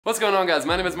What's going on, guys?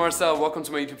 My name is Marcel. Welcome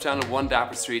to my YouTube channel, One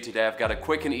Dapper Street. Today I've got a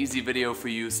quick and easy video for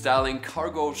you styling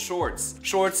cargo shorts.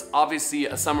 Shorts, obviously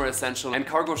a summer essential, and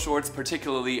cargo shorts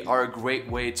particularly are a great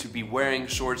way to be wearing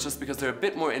shorts just because they're a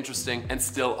bit more interesting and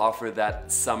still offer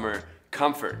that summer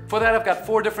comfort. For that, I've got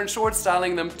 4 different shorts,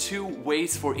 styling them 2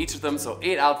 ways for each of them, so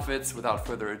 8 outfits. Without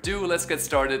further ado, let's get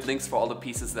started. Links for all the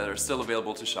pieces that are still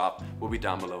available to shop will be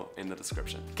down below in the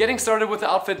description. Getting started with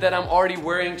the outfit that I'm already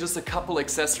wearing, just a couple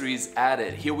accessories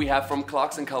added. Here we have from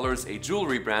Clocks and Colors, a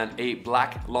jewelry brand, a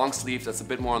black long sleeve that's a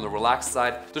bit more on the relaxed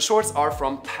side. The shorts are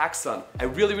from PacSun. I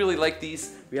really like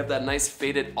these. We have that nice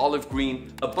faded olive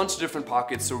green, a bunch of different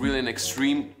pockets, so really an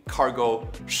extreme cargo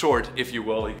short, if you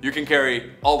will. You can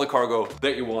carry all the cargo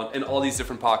that you want in all these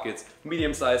different pockets,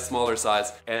 medium size, smaller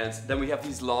size. And then we have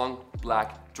these long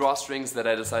black drawstrings that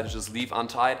I decided to just leave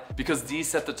untied because these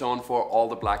set the tone for all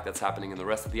the black that's happening in the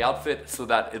rest of the outfit so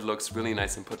that it looks really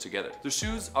nice and put together. The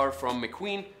shoes are from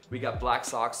McQueen. We got black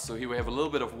socks, so here we have a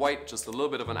little bit of white, just a little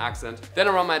bit of an accent. Then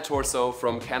around my torso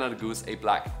from Canada Goose, a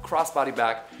black crossbody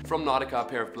bag. From Nautica, a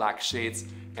pair of black shades,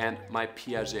 and my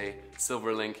Piaget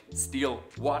Silverlink steel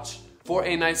watch. For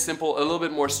a nice, simple, a little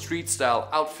bit more street style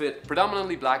outfit,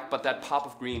 predominantly black, but that pop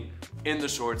of green in the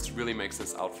shorts really makes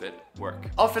this outfit work.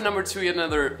 Outfit number 2, yet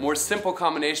another more simple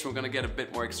combination. We're gonna get a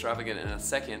bit more extravagant in a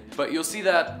second, but you'll see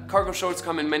that cargo shorts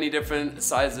come in many different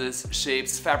sizes,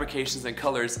 shapes, fabrications, and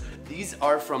colors. These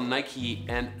are from Nike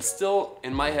and still,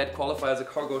 in my head, qualify as a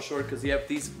cargo short because you have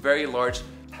these very large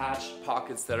patch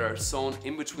pockets that are sewn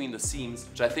in between the seams,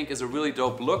 which I think is a really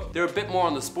dope look. They're a bit more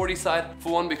on the sporty side,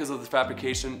 for one because of the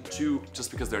fabrication, 2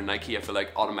 just because they're Nike. I feel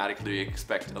like automatically you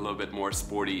expect a little bit more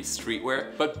sporty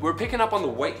streetwear. But we're picking up on the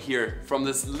white here from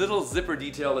this little zipper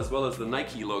detail as well as the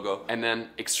Nike logo, and then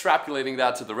extrapolating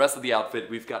that to the rest of the outfit,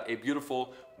 we've got a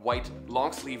beautiful white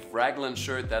long sleeve raglan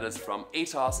shirt that is from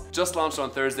ATOS, just launched on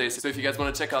Thursday. So if you guys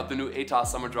want to check out the new ATOS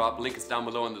summer drop, link is down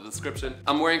below in the description.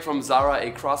 I'm wearing from Zara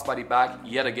a crossbody bag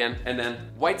yet again, and then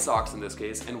white socks in this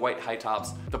case and white high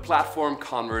tops. The platform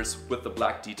Converse with the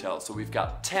black details. So we've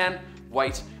got tan,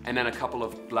 white, and then a couple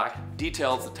of black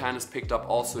details. The tan is picked up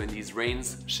also in these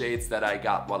Rains shades that I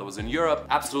got while I was in Europe.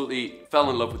 Absolutely fell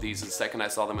in love with these the second I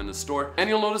saw them in the store. And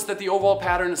you'll notice that the overall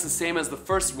pattern is the same as the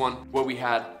first one, where we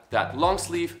had that long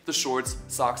sleeve, the shorts,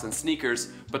 socks, and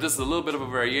sneakers, but this is a little bit of a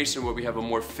variation where we have a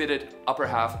more fitted upper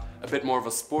half, a bit more of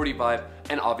a sporty vibe,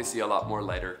 and obviously a lot more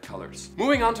lighter colors.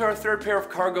 Moving on to our third pair of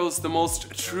cargos, the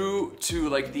most true to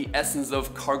like the essence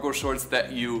of cargo shorts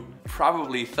that you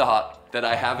probably thought that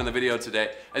I have in the video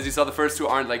today. As you saw, the first 2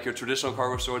 aren't like your traditional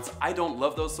cargo shorts. I don't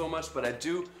love those so much, but I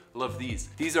do love these.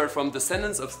 These are from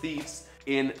Descendants of Thieves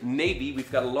in navy.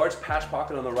 We've got a large patch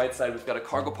pocket on the right side, we've got a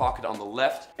cargo pocket on the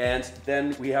left, and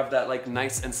then we have that like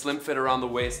nice and slim fit around the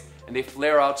waist, and they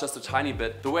flare out just a tiny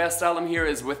bit. The way I style them here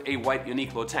is with a white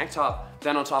Uniqlo tank top,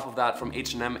 then on top of that from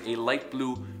H&M a light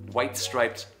blue white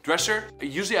striped dress shirt.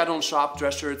 Usually I don't shop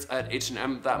dress shirts at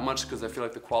H&M that much because I feel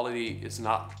like the quality is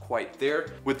not quite there.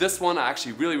 With this one, I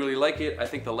actually really like it. I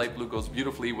think the light blue goes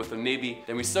beautifully with the navy.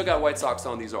 Then we still got white socks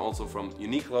on. These are also from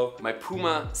Uniqlo. My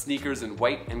Puma sneakers in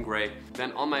white and gray.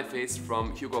 Then on my face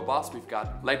from Hugo Boss, we've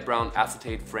got light brown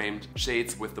acetate framed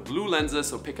shades with the blue lenses,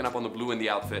 so picking up on the blue in the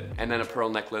outfit. And then a pearl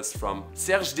necklace from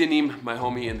Serge Denim, my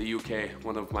homie in the UK.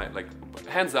 One of my, like,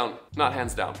 hands down, not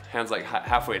hands down, hands like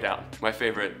halfway down, my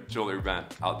favorite jewelry brand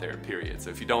out there, period. So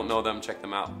if you don't know them, check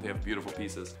them out. They have beautiful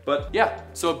pieces. But yeah,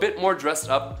 so a bit more dressed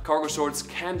up. Cargo shorts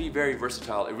can be very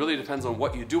versatile. It really depends on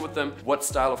what you do with them, what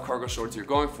style of cargo shorts you're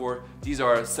going for. These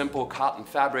are a simple cotton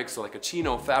fabric, so like a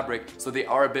chino fabric, so they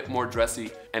are a bit more dressy,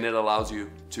 and it allows you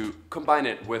to combine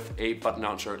it with a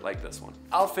button-down shirt like this one.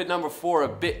 Outfit number 4, a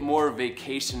bit more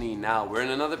vacation-y now. We're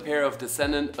in another pair of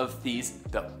Descendants of Thieves.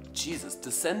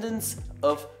 Descendants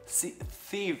of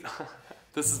Thieves.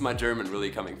 This is my German really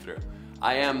coming through.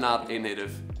 I am not a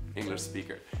native English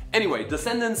speaker. Anyway,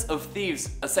 Descendants of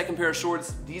Thieves, a second pair of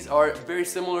shorts. These are very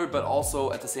similar, but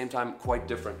also at the same time quite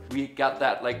different. We got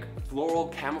that like floral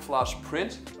camouflage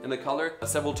print in the color,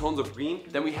 several tones of green.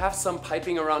 Then we have some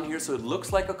piping around here, so it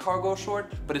looks like a cargo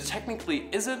short, but it technically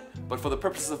isn't. But for the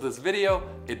purposes of this video,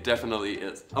 it definitely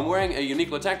is. I'm wearing a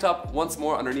Uniqlo tank top once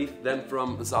more underneath, then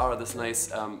from Zara, this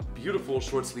nice, beautiful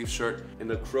short sleeve shirt in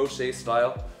the crochet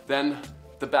style. Then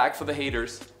the bag for the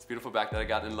haters. Beautiful bag that I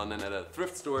got in London at a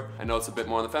thrift store. I know it's a bit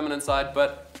more on the feminine side,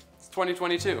 but it's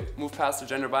 2022. Move past the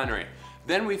gender binary.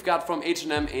 Then we've got from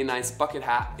H&M a nice bucket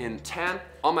hat in tan.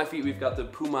 On my feet we've got the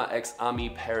Puma X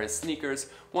Ami Paris sneakers.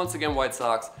 Once again, white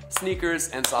socks. Sneakers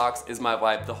and socks is my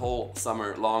vibe the whole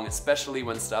summer long, especially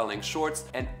when styling shorts,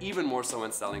 and even more so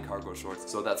when styling cargo shorts.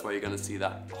 So that's why you're gonna see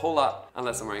that a whole lot,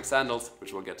 unless I'm wearing sandals,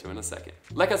 which we'll get to in a second.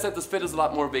 Like I said, this fit is a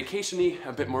lot more vacation-y,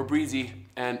 a bit more breezy,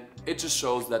 and it just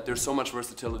shows that there's so much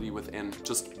versatility within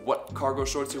just what cargo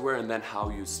shorts you wear and then how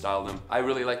you style them. I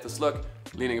really like this look,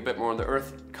 leaning a bit more on the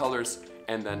earth colors,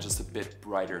 and then just a bit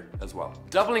brighter as well.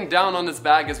 Doubling down on this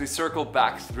bag as we circle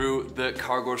back through the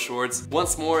cargo shorts.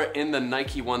 Once more in the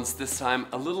Nike ones, this time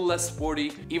a little less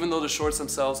sporty. Even though the shorts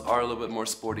themselves are a little bit more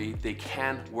sporty, they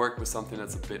can work with something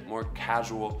that's a bit more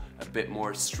casual, a bit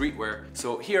more streetwear.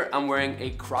 So here I'm wearing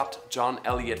a cropped John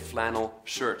Elliott flannel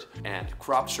shirt, and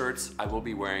cropped shirts I will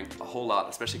be wearing a whole lot,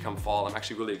 especially come fall. I'm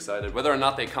actually really excited. Whether or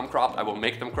not they come cropped, I will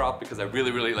make them cropped because I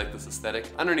really like this aesthetic.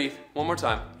 Underneath, one more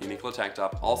time, Uniqlo tank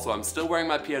top. Also, I'm still wearing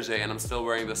my Piaget and I'm still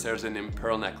wearing the Sergenim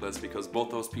pearl necklace because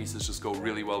both those pieces just go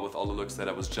really well with all the looks that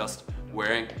I was just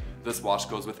wearing. This watch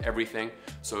goes with everything.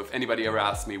 So if anybody ever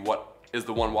asks me what is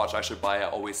the one watch I should buy, I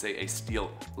always say a steel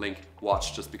link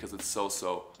watch just because it's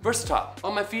so versatile.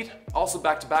 On my feet, also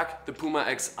back to back, the Puma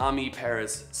X Ami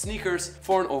Paris sneakers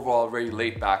for an overall very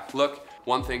laid back look.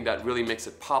 One thing that really makes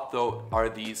it pop though are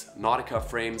these Nautica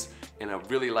frames in a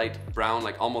really light brown,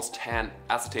 like almost tan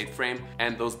acetate frame,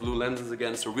 and those blue lenses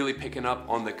again, so really picking up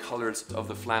on the colors of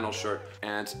the flannel shirt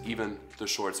and even the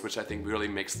shorts, which I think really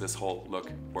makes this whole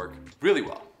look work really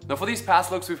well. Now for these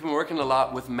past looks, we've been working a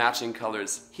lot with matching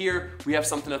colors. Here we have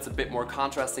something that's a bit more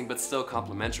contrasting but still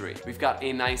complementary. We've got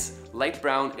a nice light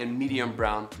brown and medium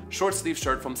brown short sleeve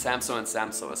shirt from Samso &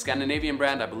 Samso, a Scandinavian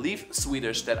brand, I believe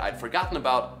Swedish, that I'd forgotten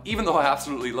about, even though I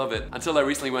absolutely love it, until I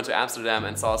recently went to Amsterdam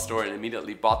and saw a store and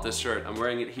immediately bought this shirt. I'm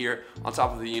wearing it here on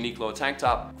top of the Uniqlo tank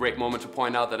top. Great moment to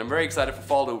point out that I'm very excited for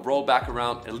fall to roll back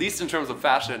around, at least in terms of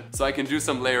fashion, so I can do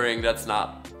some layering that's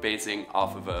not basing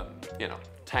off of a,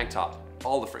 tank top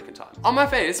all the freaking time. On my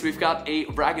face, we've got a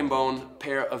rag & bone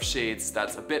pair of shades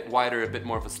that's a bit wider, a bit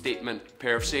more of a statement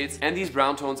pair of shades, and these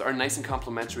brown tones are nice and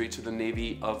complementary to the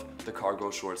navy of the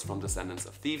cargo shorts from Descendants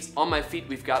of Thieves. On my feet,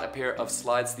 we've got a pair of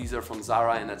slides. These are from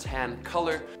Zara in a tan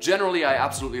color. Generally, I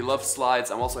absolutely love slides.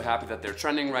 I'm also happy that they're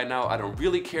trending right now. I don't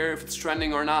really care if it's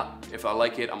trending or not. If I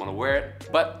like it, I'm gonna wear it.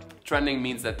 But trending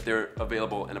means that they're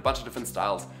available in a bunch of different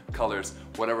styles, colors,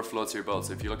 whatever floats your boat.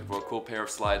 So if you're looking for a cool pair of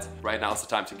slides, right now is the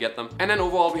time to get them. And then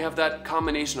overall, we have that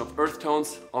combination of earth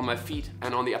tones on my feet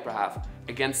and on the upper half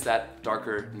against that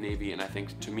darker navy, and I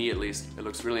think, to me at least, it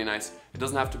looks really nice. It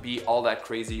doesn't have to be all that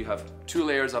crazy. You have 2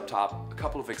 layers up top, a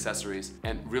couple of accessories,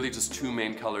 and really just 2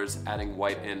 main colors, adding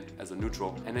white in as a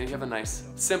neutral. And then you have a nice,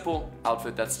 simple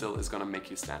outfit that still is gonna make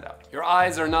you stand out. Your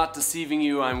eyes are not deceiving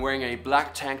you. I'm wearing a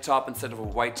black tank top instead of a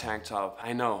white tank top.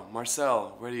 I know,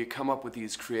 Marcel, where do you come up with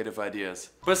these creative ideas?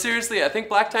 But seriously, I think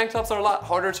black tank tops are a lot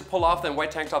harder to pull off than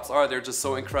white tank tops are. They're just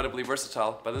so incredibly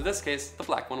versatile. But in this case, the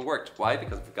black one worked. Why?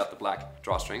 Because we've got the black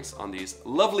drawstrings on these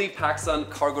lovely PacSun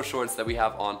cargo shorts that we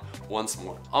have on once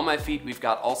more. On my feet, we've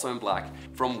got also in black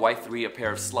from Y3 a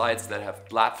pair of slides that have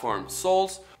platform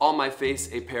soles. On my face,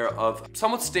 a pair of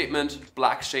somewhat statement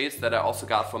black shades that I also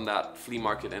got from that flea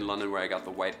market in London where I got the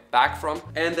white bag from.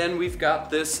 And then we've got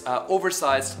this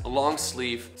oversized long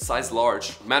sleeve size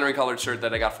large Mandarin colored shirt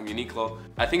that I got from Uniqlo.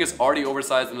 I think it's already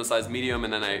oversized in a size medium,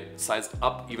 and then I sized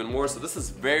up even more, so this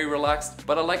is very relaxed,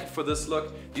 but I like it for this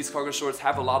look. These cargo shorts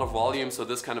have a lot of volume, so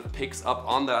this kind of picks up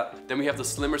on that. Then we have the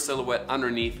slimmer silhouette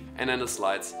underneath, and then the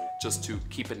slides just to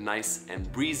keep it nice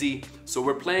and breezy. So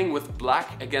we're playing with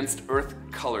black against earth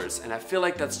colors, and I feel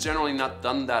like that's generally not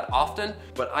done that often,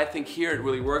 but I think here it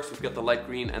really works. We've got the light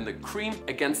green and the cream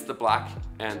against the black,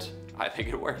 and I think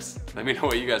it works. Let me know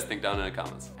what you guys think down in the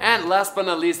comments. And last but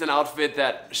not least, an outfit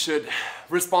that should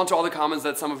respond to all the comments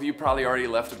that some of you probably already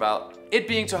left about it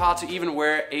being too hot to even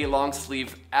wear a long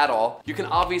sleeve at all. You can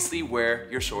obviously wear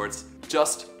your shorts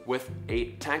just with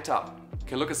a tank top.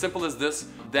 Can look as simple as this.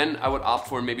 Then I would opt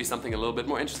for maybe something a little bit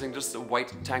more interesting, just a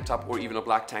white tank top or even a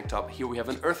black tank top. Here we have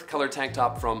an earth color tank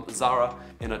top from Zara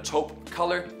in a taupe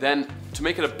color. Then to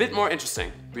make it a bit more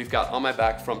interesting, we've got on my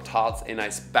back from Tod's a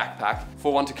nice backpack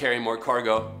for one to carry more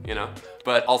cargo,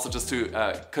 but also just to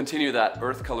continue that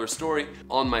earth color story.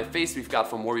 On my face, we've got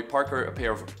from Warby Parker a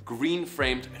pair of green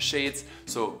framed shades.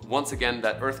 So once again,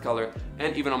 that earth color,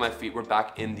 and even on my feet, we're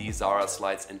back in the Zara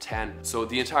slides in tan. So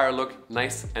the entire look,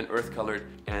 nice and earth colored,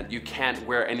 and you can't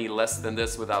wear any less than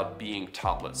this without being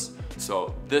topless.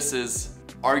 So this is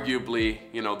arguably,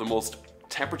 the most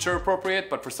temperature appropriate,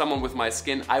 but for someone with my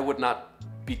skin, I would not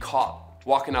be caught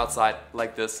walking outside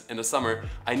like this in the summer,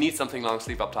 I need something long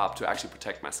sleeve up top to actually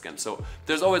protect my skin. So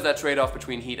there's always that trade-off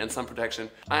between heat and sun protection,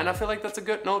 and I feel like that's a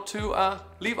good note to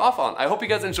leave off on. I hope you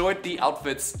guys enjoyed the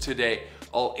outfits today,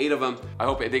 all 8 of them. I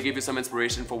hope they gave you some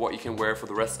inspiration for what you can wear for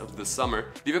the rest of the summer.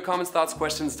 Leave your comments, thoughts,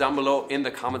 questions down below in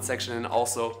the comment section, and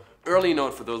also early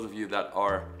note for those of you that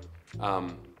are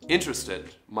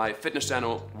interested. My fitness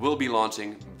channel will be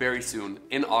launching very soon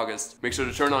in August. Make sure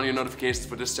to turn on your notifications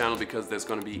for this channel because there's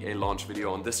going to be a launch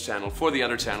video on this channel for the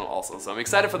other channel also. So I'm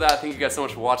excited for that. Thank you guys so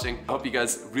much for watching. I hope you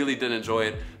guys really did enjoy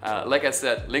it. Like I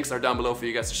said, links are down below for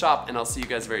you guys to shop, and I'll see you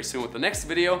guys very soon with the next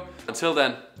video. Until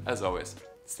then, as always,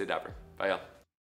 stay dapper. Bye y'all.